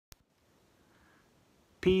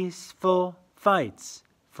peaceful fights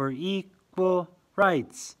for equal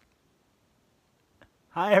rights.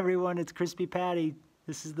 Hi everyone, it's Crispy Patty.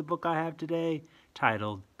 This is the book I have today,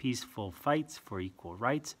 titled Peaceful Fights for Equal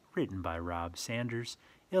Rights, written by Rob Sanders,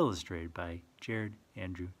 illustrated by Jared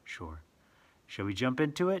Andrew Schorr. Shall we jump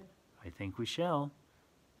into it? I think we shall.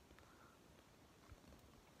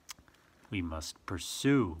 We must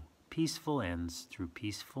pursue peaceful ends through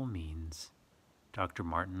peaceful means. Dr.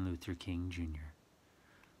 Martin Luther King, Jr.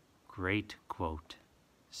 Great quote.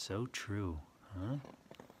 So true, huh?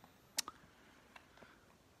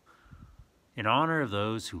 In honor of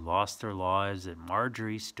those who lost their lives at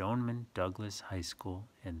Marjorie Stoneman Douglas High School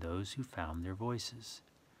and those who found their voices,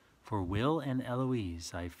 for Will and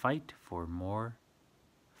Eloise, I fight for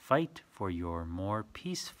your more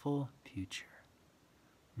peaceful future.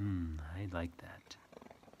 I like that.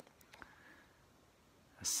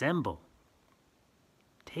 Assemble.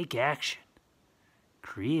 Take action.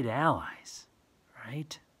 Create allies,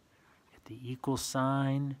 right? Get the equal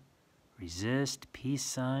sign, resist, peace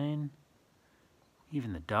sign.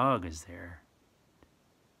 Even the dog is there.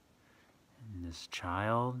 And this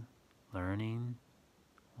child learning,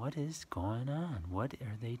 what is going on? What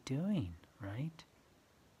are they doing, right?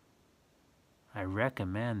 I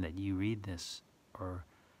recommend that you read this or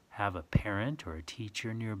have a parent or a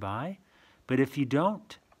teacher nearby. But if you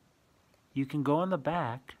don't, you can go on the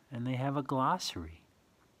back and they have a glossary.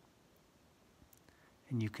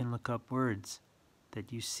 And you can look up words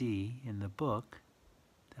that you see in the book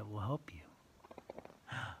that will help you.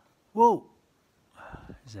 Whoa!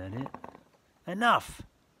 Is that it? Enough!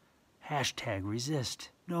 Hashtag resist.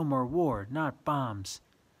 No more war, not bombs.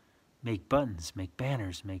 Make buttons, make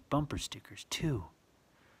banners, make bumper stickers too.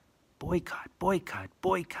 Boycott, boycott,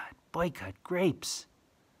 boycott, boycott grapes.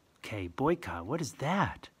 Okay, boycott, what is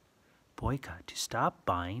that? Boycott, to stop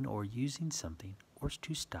buying or using something, or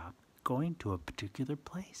to stop going to a particular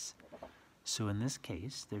place. So in this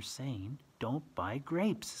case, they're saying, don't buy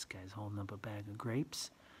grapes. This guy's holding up a bag of grapes.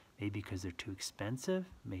 Maybe because they're too expensive.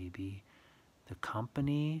 Maybe the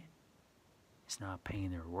company is not paying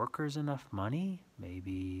their workers enough money.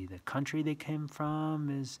 Maybe the country they came from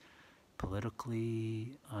is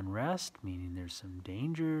politically unrest, meaning there's some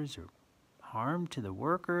dangers or harm to the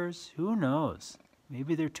workers. Who knows?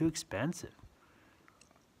 Maybe they're too expensive.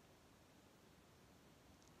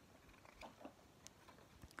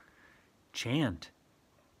 Chant,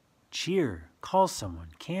 cheer, call someone,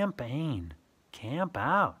 campaign, camp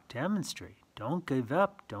out, demonstrate. Don't give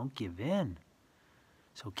up, don't give in.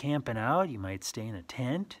 So camping out, you might stay in a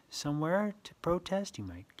tent somewhere to protest. You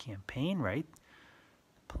might campaign, right?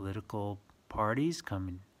 Political parties are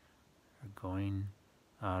going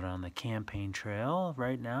out on the campaign trail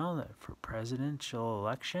right now for presidential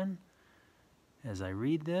election. As I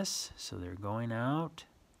read this, so they're going out,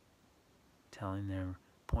 telling their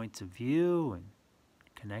points of view and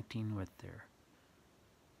connecting with their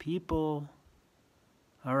people.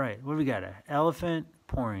 All right, what do we got? An elephant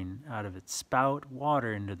pouring out of its spout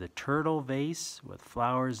water into the turtle vase with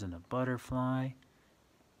flowers and a butterfly.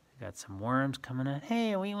 Got some worms coming out.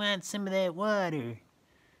 Hey, we want some of that water.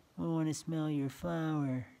 We want to smell your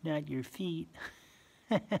flower, not your feet.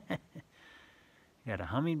 Got a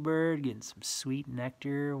hummingbird getting some sweet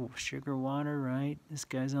nectar, sugar water, right? This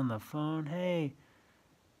guy's on the phone. Hey,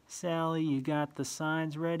 Sally, you got the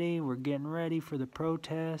signs ready? We're getting ready for the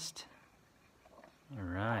protest. All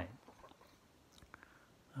right.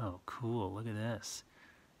 Oh, cool. Look at this.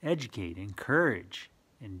 Educate, encourage,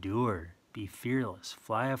 endure, be fearless,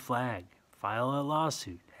 fly a flag, file a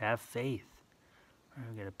lawsuit, have faith. All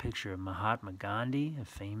right, we got a picture of Mahatma Gandhi, a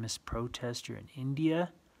famous protester in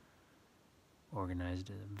India. Organized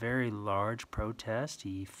a very large protest.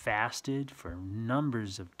 He fasted for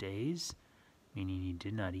numbers of days, meaning he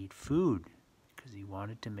did not eat food because he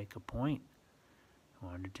wanted to make a point. He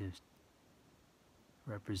wanted to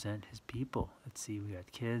represent his people. Let's see, we got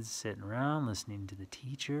kids sitting around listening to the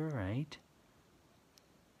teacher, right?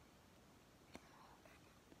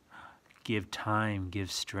 Give time,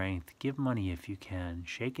 give strength, give money if you can.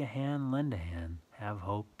 Shake a hand, lend a hand. Have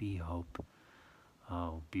hope, be hope.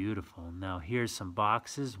 Oh, beautiful. Now here's some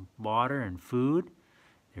boxes, water and food.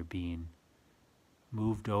 They're being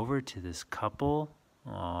moved over to this couple.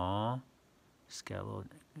 Aww. The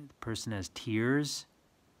person has tears,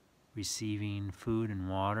 receiving food and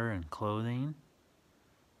water and clothing.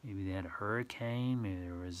 Maybe they had a hurricane.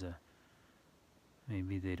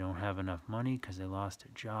 Maybe they don't have enough money because they lost a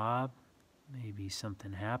job. Maybe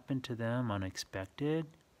something happened to them unexpected.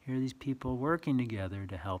 Here are these people working together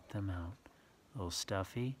to help them out. Little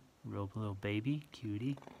Stuffy, real little baby,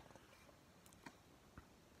 cutie.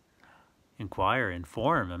 Inquire,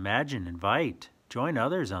 inform, imagine, invite. Join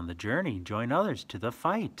others on the journey. Join others to the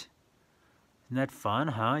fight. Isn't that fun,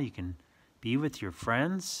 huh? You can be with your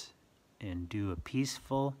friends and do a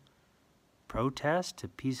peaceful protest, a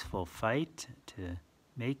peaceful fight to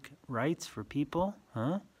make rights for people,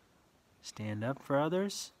 huh? Stand up for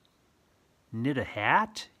others. Knit a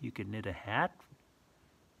hat. You could knit a hat.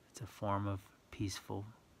 It's a form of peaceful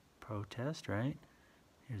protest, right?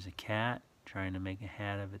 Here's a cat trying to make a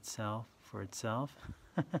hat of itself for itself.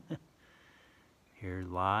 Here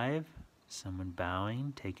live, someone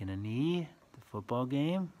bowing, taking a knee at the football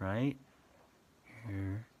game, right?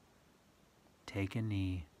 Here, take a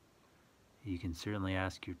knee. You can certainly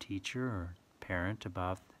ask your teacher or parent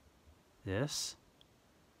about this.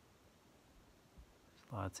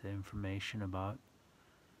 There's lots of information about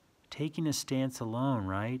taking a stance alone,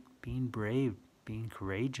 right? Being brave, being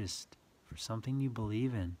courageous for something you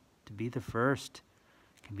believe in. To be the first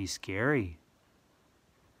can be scary.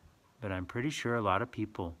 But I'm pretty sure a lot of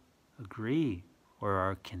people agree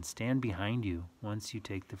or can stand behind you once you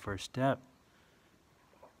take the first step.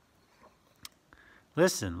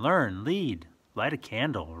 Listen, learn, lead, light a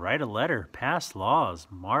candle, write a letter, pass laws,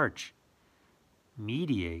 march,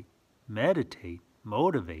 mediate, meditate,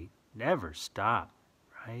 motivate, never stop,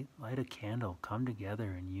 right? Light a candle, come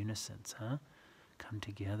together in unison, huh? Come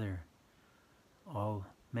together. All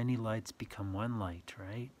many lights become one light,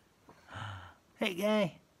 right? Hey,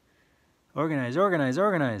 guy. Organize, organize,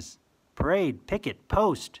 organize. Parade, picket,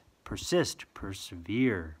 post, persist,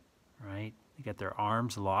 persevere, right? They got their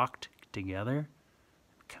arms locked together,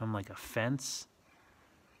 become like a fence.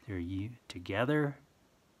 They're together,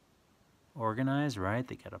 organized, right?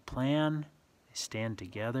 They got a plan. They stand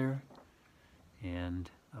together, and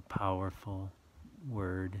a powerful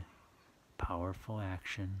word, powerful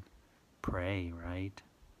action. Pray, right?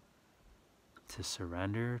 To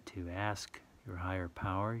surrender, to ask your higher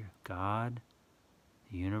power, your God,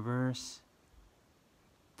 the universe,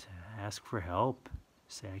 to ask for help.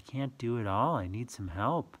 Say, I can't do it all. I need some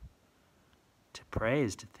help. To pray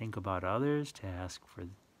is to think about others, to ask for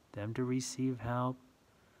them to receive help.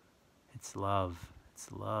 It's love.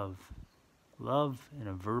 It's love. Love in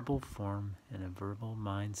a verbal form, in a verbal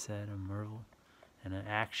mindset, and an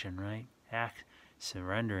action, right?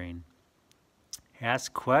 Surrendering.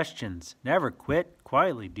 Ask questions. Never quit.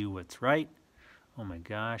 Quietly do what's right. Oh my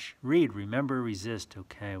gosh. Read, remember, resist.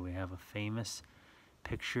 Okay, we have a famous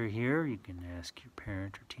picture here you can ask your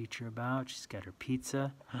parent or teacher about. She's got her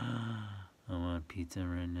pizza. I want pizza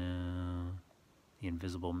right now. The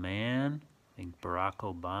Invisible Man. I think Barack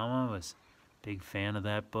Obama was a big fan of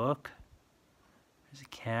that book. There's a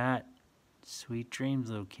cat. Sweet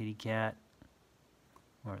dreams, little kitty cat.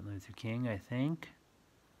 Martin Luther King, I think.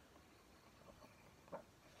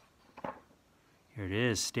 Here it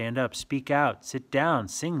is. Stand up, speak out, sit down,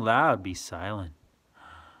 sing loud, be silent.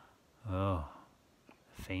 Oh,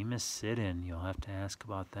 famous sit-in. You'll have to ask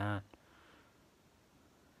about that.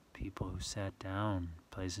 People who sat down,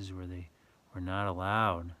 places where they were not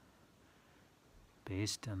allowed,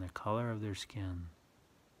 based on the color of their skin.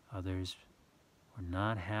 Others were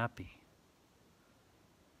not happy,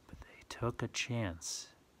 but they took a chance.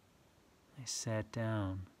 They sat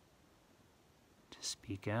down to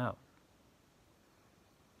speak out,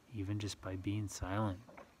 even just by being silent.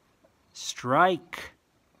 Strike!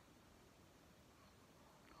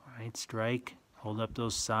 All right, strike. Hold up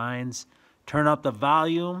those signs. Turn up the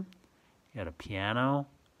volume. You got a piano,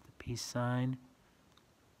 the peace sign.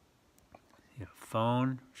 You got a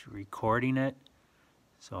phone, you're recording it.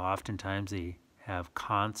 So oftentimes they have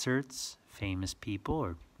concerts. Famous people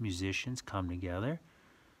or musicians come together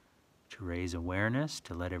to raise awareness,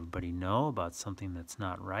 to let everybody know about something that's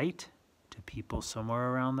not right to people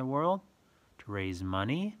somewhere around the world, to raise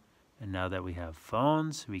money. And now that we have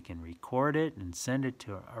phones, we can record it and send it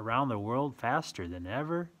to around the world faster than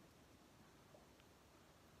ever.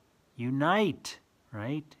 Unite,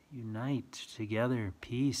 right? Unite together,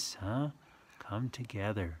 peace, huh? Come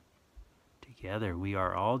together. Together, we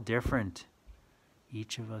are all different.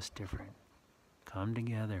 Each of us different. Come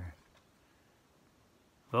together.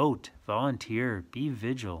 Vote, volunteer, be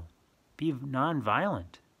vigil, be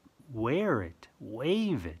nonviolent. Wear it,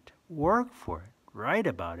 wave it, work for it, write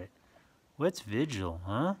about it. What's vigil,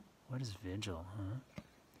 huh? What is vigil,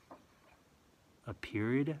 huh? A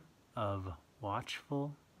period of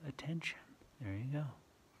watchful attention. There you go.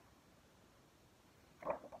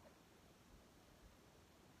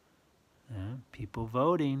 People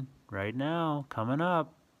voting right now, coming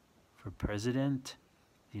up for President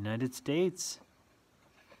of the United States.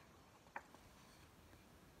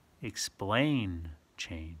 Explain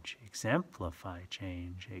change, exemplify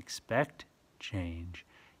change, expect change.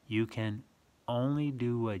 You can only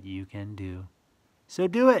do what you can do. So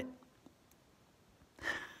do it.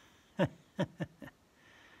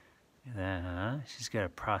 That, huh? She's got a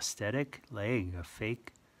prosthetic leg,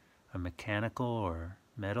 a mechanical or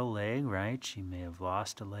metal leg, right? She may have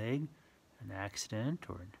lost a leg, an accident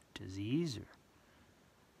or a disease,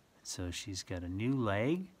 so she's got a new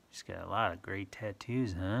leg. She's got a lot of great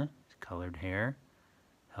tattoos, huh? Colored hair,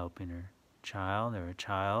 helping her child,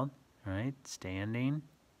 right? Standing,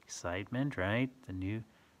 excitement, right? The new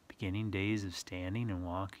beginning days of standing and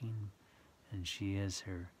walking, and she has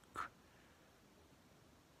her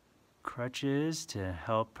crutches to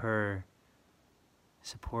help her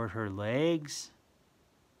support her legs.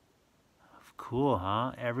 Cool,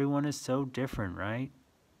 huh? Everyone is so different, right?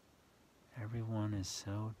 Everyone is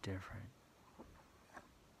so different.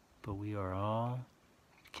 But we are all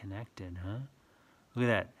connected, huh? Look at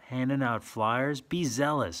that, handing out flyers. Be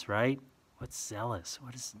zealous, right? What's zealous?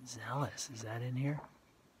 What is zealous? Is that in here?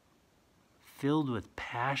 Filled with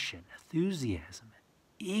passion, enthusiasm,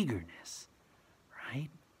 and eagerness, right?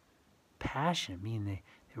 Passion, I mean, they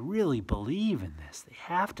really believe in this. They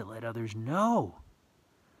have to let others know.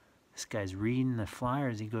 This guy's reading the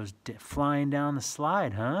flyers. He goes flying down the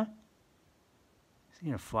slide, huh? Is he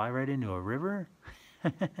going to fly right into a river?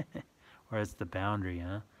 Or it's the boundary,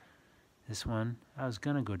 huh? This one, I was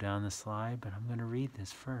going to go down the slide, but I'm going to read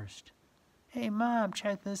this first. Hey, Mom,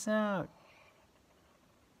 check this out.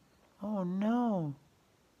 Oh, no.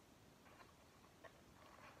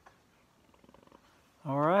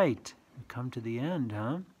 All right, we come to the end,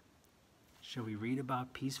 huh? Shall we read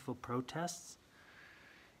about peaceful protests?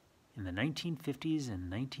 In the 1950s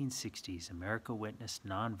and 1960s, America witnessed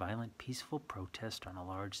nonviolent, peaceful protest on a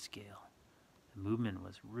large scale. The movement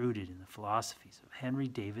was rooted in the philosophies of Henry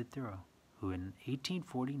David Thoreau, who in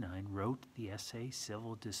 1849 wrote the essay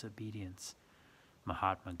Civil Disobedience.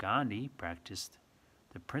 Mahatma Gandhi practiced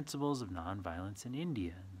the principles of nonviolence in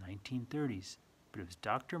India in the 1930s, but it was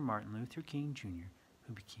Dr. Martin Luther King Jr.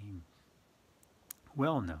 who became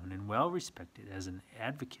well known and well respected as an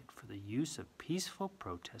advocate for the use of peaceful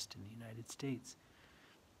protest in the United States.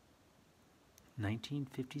 In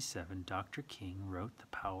 1957, Dr. King wrote The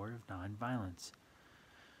Power of Nonviolence.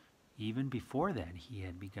 Even before that, he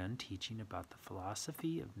had begun teaching about the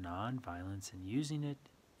philosophy of nonviolence and using it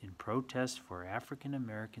in protest for African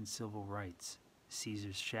American civil rights.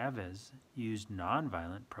 Cesar Chavez used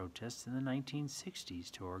nonviolent protests in the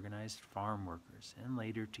 1960s to organize farm workers and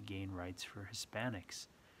later to gain rights for Hispanics.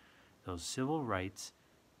 Those civil rights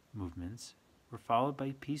movements were followed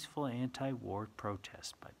by peaceful anti-war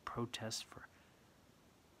protests, by protests for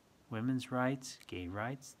women's rights, gay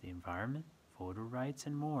rights, the environment, voter rights,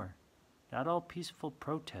 and more. Not all peaceful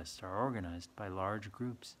protests are organized by large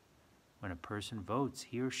groups. When a person votes,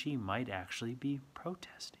 he or she might actually be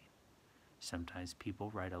protesting. Sometimes people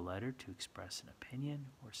write a letter to express an opinion,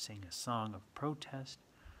 or sing a song of protest,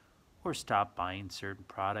 or stop buying certain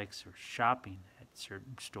products or shopping at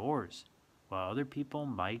certain stores, while other people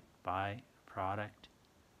might buy a product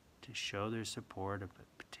to show their support of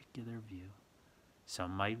a particular view.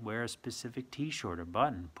 Some might wear a specific t-shirt or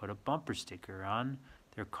button, put a bumper sticker on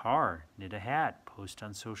their car, knit a hat, post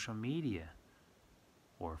on social media,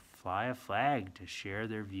 or fly a flag to share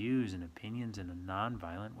their views and opinions in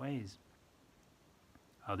nonviolent ways.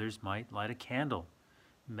 Others might light a candle,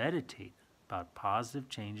 meditate about positive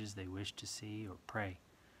changes they wish to see, or pray.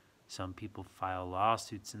 Some people file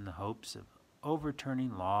lawsuits in the hopes of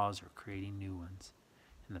overturning laws or creating new ones.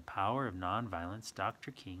 In The Power of Nonviolence,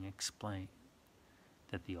 Dr. King explained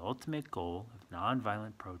that the ultimate goal of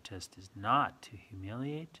nonviolent protest is not to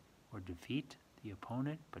humiliate or defeat the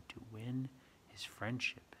opponent, but to win his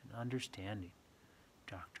friendship and understanding.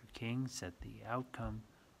 Dr. King said the outcome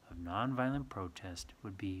of nonviolent protest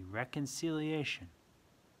would be reconciliation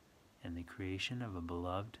and the creation of a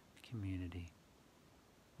beloved community.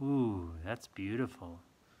 Ooh, that's beautiful.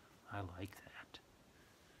 I like that.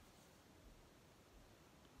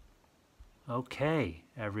 Okay,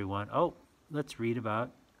 everyone. Oh, let's read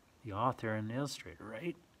about the author and illustrator,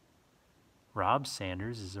 right? Rob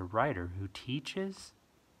Sanders is a writer who teaches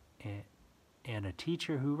and a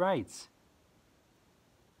teacher who writes.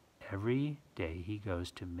 Every day he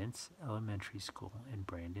goes to Mintz Elementary School in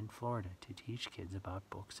Brandon, Florida to teach kids about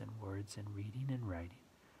books and words and reading and writing.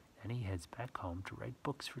 Then he heads back home to write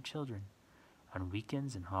books for children. On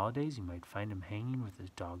weekends and holidays, you might find him hanging with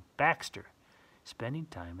his dog Baxter, spending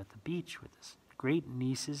time at the beach with his great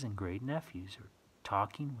nieces and great nephews, or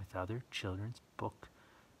talking with other children's book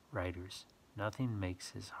writers. Nothing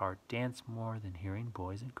makes his heart dance more than hearing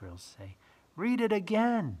boys and girls say, "Read it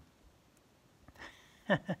again!"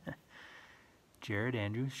 Jared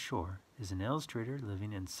Andrew Schorr is an illustrator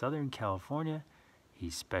living in Southern California. He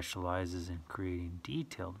specializes in creating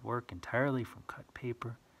detailed work entirely from cut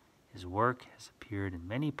paper. His work has appeared in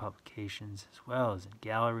many publications as well as in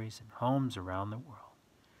galleries and homes around the world.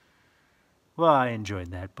 Well, I enjoyed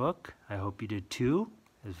that book. I hope you did too.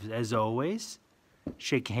 As always,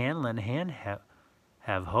 shake a hand, lend a hand,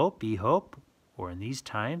 have hope, be hope, or in these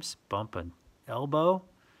times, bump an elbow.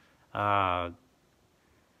 If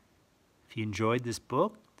you enjoyed this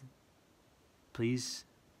book, please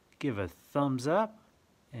give a thumbs up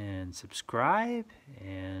and subscribe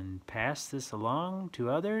and pass this along to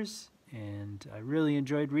others. And I really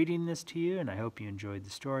enjoyed reading this to you, and I hope you enjoyed the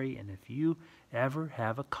story. And if you ever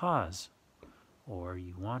have a cause or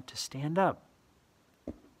you want to stand up,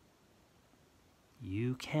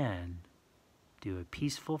 you can do a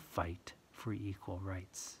peaceful fight for equal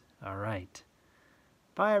rights. All right.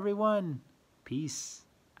 Bye, everyone. Peace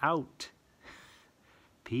out.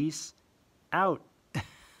 Peace out.